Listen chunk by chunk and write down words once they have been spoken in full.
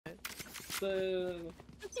Boo.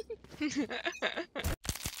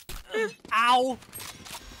 Ow!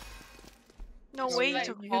 No way you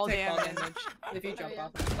took all damage. If you jump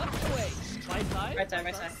off. Right side? Right side,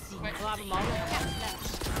 right side. Right. I'll have a model.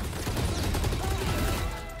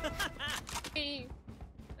 I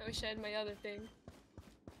wish I had my other thing.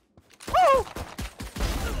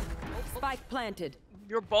 Spike planted.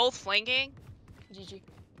 You're both flanking? GG.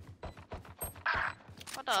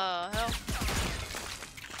 What the hell?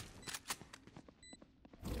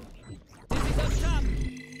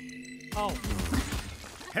 Oh.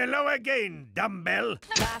 Hello again, dumbbell.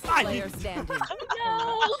 Last player standing.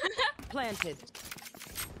 No! Planted.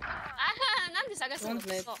 난데 사갔어. One's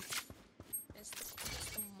mid. It's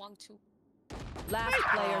the Montu. Last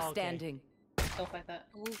player Oh, okay. standing. Don't fight that.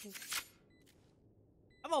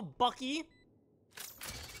 I'm a Bucky.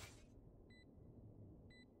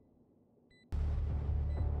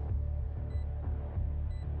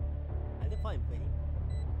 I didn't find Wayne.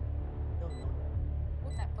 No.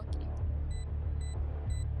 What's that Bucky?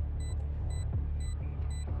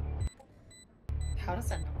 How does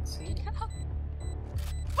that not see?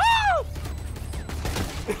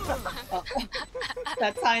 Oh,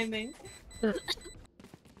 that timing.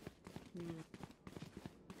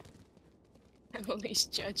 Emily's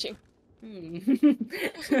judging.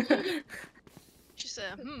 She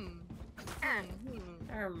said,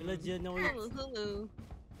 Legit, no.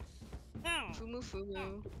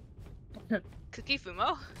 Fumu. Cookie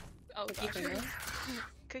Fumo? Oh, Fumo.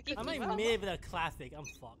 Cookie I'm like Fumo? mid with a classic. I'm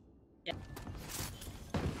fucked. Yeah.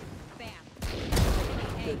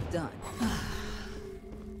 Good done.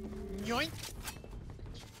 Yoink.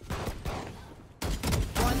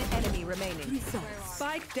 One enemy remaining.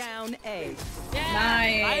 Spike down A. Yeah!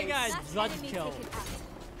 Nice. I got judge kill.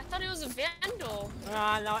 I thought it was a Vandal. No,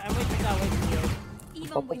 I'm waiting for that way for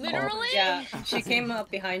you. Literally? Yeah, she came up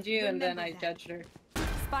behind you and then I judged her.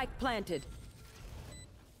 Spike planted.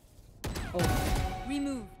 Oh.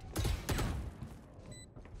 Removed.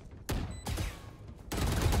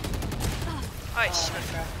 Oh, Oh,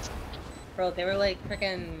 crap. Bro, they were like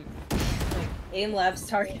freaking aim labs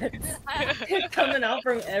targets coming out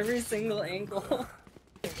from every single angle.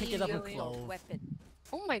 Pick it up and close.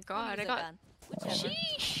 Oh my god, I got.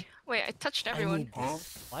 Sheesh! Wait, I touched everyone.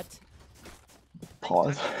 What?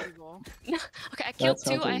 Pause. Okay, I killed That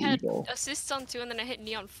two, sounds I had illegal. assists on two, and then I hit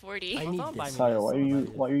Neon 40. I need this. Saya,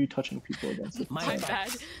 why are you touching people against it? My bad.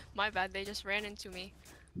 My bad, they just ran into me.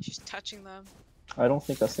 She's touching them. I don't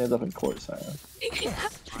think that stands up in court, Saya.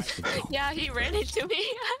 Yeah, he ran into me.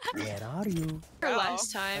 Where are you?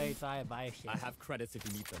 Last time. Hey, sorry, buy shit. I have credits if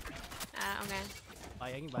you need them. Okay. Buy,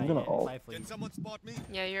 I can I'm buy gonna it. ult. Buy for you. Can someone spot me?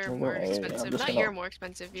 Yeah, you're I'm more gonna- I'm expensive. just Not gonna- you're more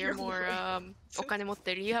expensive. You're more okane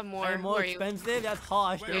motteru. You have more. I'm more who are you? expensive? That's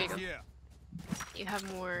harsh. There you go. Here. You have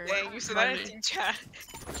more. Dang, you said that in chat.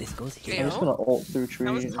 This goes here. I'm just gonna ult through tree.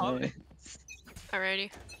 That was and Thomas.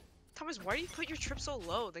 Alrighty. Thomas, why do you put your trip so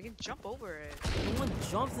low? They can jump over it. No one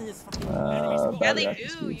jumps in this fucking Yeah, bad they reaction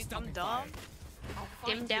do, speed. you dumb dumb.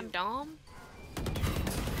 Dim dam dom.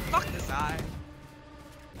 Fuck this eye.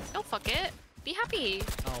 Don't fuck it. Be happy.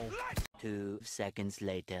 Oh. 2 seconds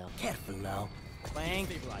later. Careful now. Bang.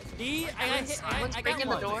 See? I got breaking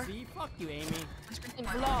the one. door. See? Fuck you, Amy.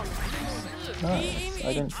 Vlog. Nice. Amy,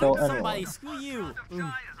 I didn't shoot kill somebody. anyone. Screw you.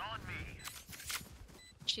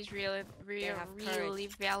 She's really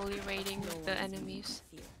evaluating the enemies.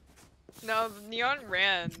 No, Neon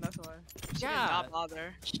ran, that's why. She Yeah. did not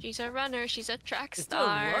bother. She's a runner. She's a track It still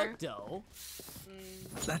star. worked though.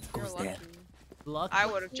 That You're goes there. lucky. Luck. I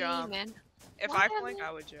would have Hey, jumped. man. If What I happened? flank,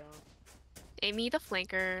 I would jump. Amy the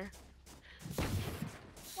flanker.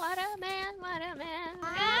 What a man, what a man.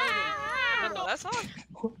 You know that song?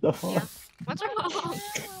 What the fuck? Yeah. What's wrong?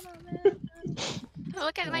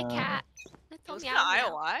 Look at my cat. Little Was meow, that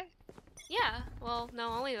meow. IOI? Yeah, well, no,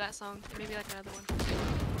 only that song. Maybe like another one.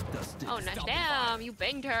 Oh, nice. Damn, you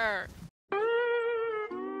banged her.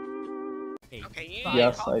 Hey, Okay, you fuck. need to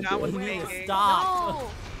Yes, calm I down did. with You need to banging. stop.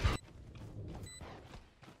 No.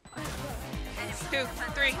 2,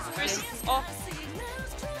 3, first. Oh,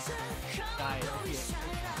 Guys,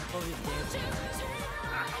 close this dancing.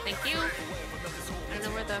 Thank you. I don't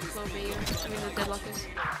know where the flow be. I mean, the deadlock is.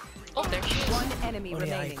 Oh, there she is. One enemy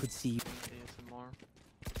Only I remaining. could see. some more.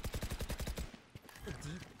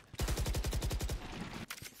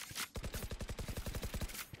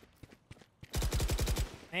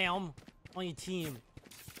 Hey, I'm on your team.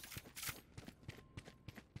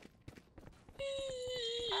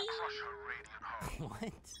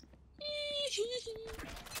 What?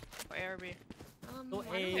 For ARB. Go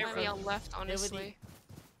I A don't know why we for- all left, would honestly.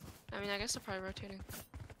 I mean, I guess they're probably rotating.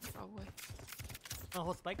 Probably. Oh,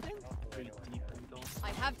 whole spike then? I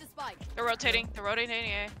have the spike. They're rotating. They're rotating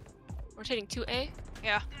A. Rotating to A?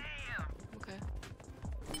 Yeah. Okay.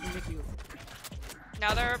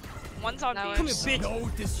 Now they're one's on B. Now Come here, bitch! No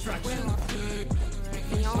distraction.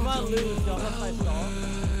 Come on, lose, dog. That's my stall.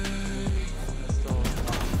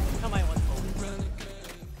 Come on, one stall.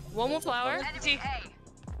 One more flower. T.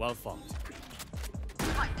 Well fought.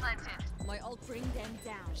 My ult bring them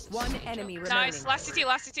down. One enemy remaining. Nice. Last CT.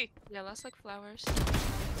 Last CT. Yeah, that's like flowers.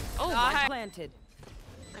 Oh, Nice. my. Planted.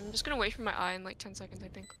 I'm just gonna wait for my eye in like 10 seconds, I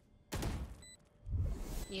think.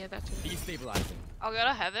 Yeah, that's it. Destabilizing. I'll go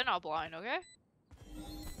to heaven. I'll blind. Okay.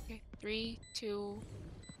 Okay, 3, 2,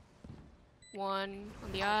 1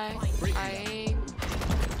 on the eye. I aim.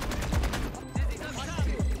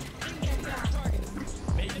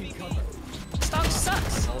 Making cover. Stock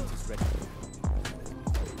sucks. Ult is ready.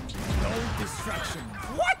 No distraction.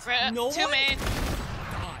 Right, No two one? main.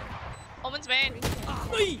 Omen's main.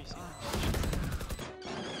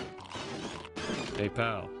 Hey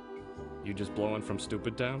pal, you just blowing from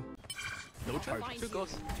stupid town? No charge. Two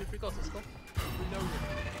ghosts. Two free ghosts. Let's go.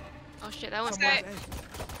 Oh shit, that one's Okay.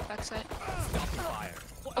 backside. Stop the fire.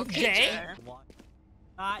 Okay.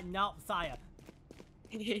 No, Saya.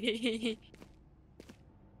 I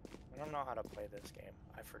don't know how to play this game.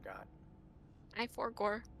 I forgot. I gore.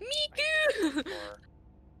 Or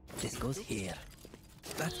This goes here.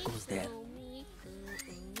 That goes there.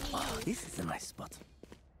 Oh, this is a nice spot.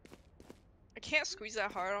 I can't squeeze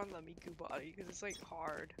that hard on the Miku body because it's like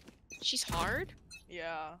hard. She's hard?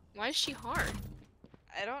 Yeah. Why is she hard?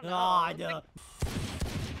 I don't know. God. Like,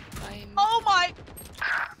 I'm... oh my!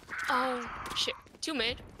 Oh shit. 2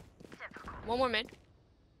 mid. 1 more mid.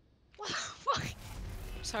 What the fuck?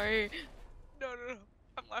 Sorry. No.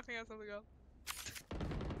 I'm laughing at something else.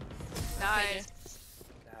 Nice.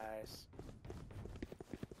 nice.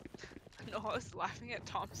 No, I was laughing at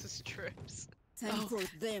Thomas's trips. Time for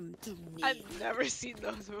them to kneel. I've never seen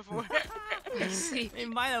those before. I see. It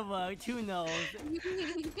might have worked. Who knows?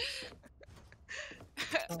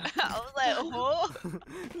 I was like, oh.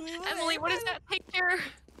 Emily, what is that picture?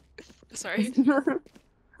 Sorry.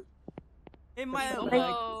 It might have worked.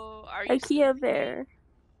 Oh, are you IKEA bear.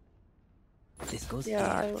 This goes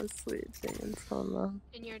Yeah, I here. was sleeping in summer.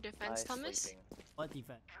 In your defense, Nice Thomas? sleeping. What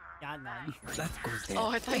defense? Yeah, none. That goes there. Oh,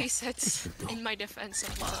 I thought you said in my defense.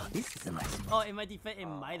 Oh, this is a nice spot. Oh, in my defense, it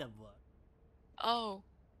might have worked. Oh.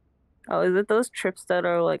 Oh, is it those trips that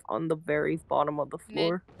are like on the very bottom of the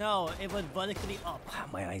floor? No, it was vertically up. Wow,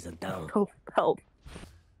 my eyes are down. Oh, help.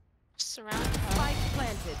 Surround her. Spike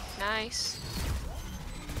planted. Nice.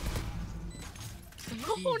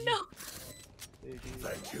 Oh no!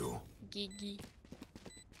 Thank you. Gigi.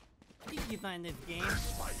 You find this game?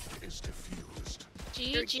 Spike is diffused.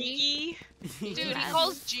 You're Gigi. Gigi? Dude, he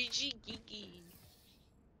calls Gigi Gigi.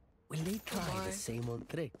 Will they try Why? the same old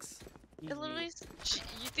tricks? It literally is,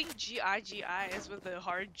 you think G-I-G-I is with a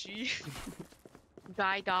hard G?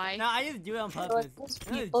 Die. No, I just do it on I purpose. like those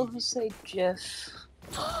people who say GIF.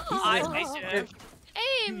 I do.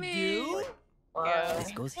 Hey, You man. do? Yeah.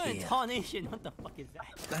 This goes What a here. tarnation. What the fuck is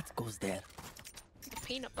that? That goes there.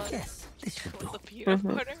 Peanut butter. Yes, this should do. With the peanut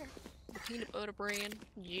butter. Peanut butter brand.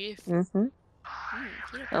 Yeah. Mm-hmm.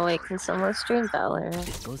 Peanut Oh wait, can someone stream Valorant?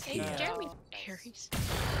 This goes Hey, here. Jeremy. Aries.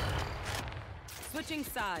 Switching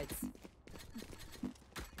sides.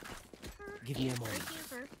 Give me a moment.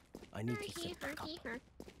 I need to set back up.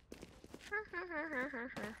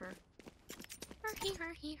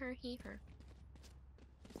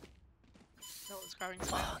 No one's grabbing Oh,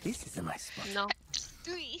 spam. this is a nice spot. No.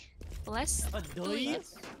 Dewey. Bless. A doy?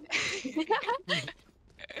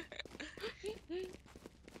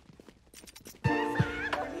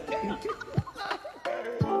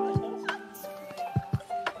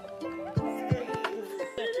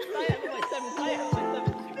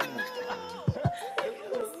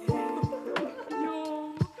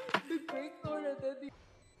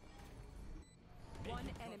 One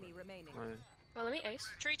enemy remaining. Well, let me ace.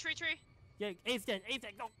 Tree. Yeah, ace then, go. You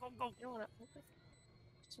don't wanna.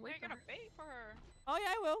 Just You're wait for gonna her. bait for her. Oh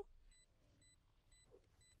yeah, I will.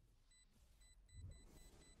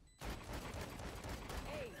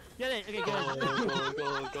 Get it. Okay, good. Thomas!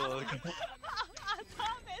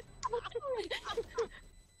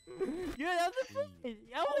 Yeah, that was the thing.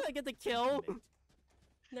 I want to get the kill.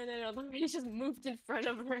 No. The lady just moved in front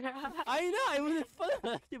of her. I know. I was in front of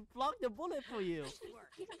her to block the bullet for you.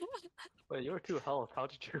 Wait, you were 2 health. How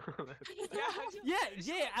did you? Yeah.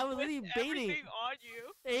 I was literally baiting. Everything on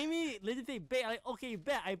you. Amy literally bait. Like, okay,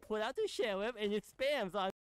 bet. I put out the sheriff and it spams on.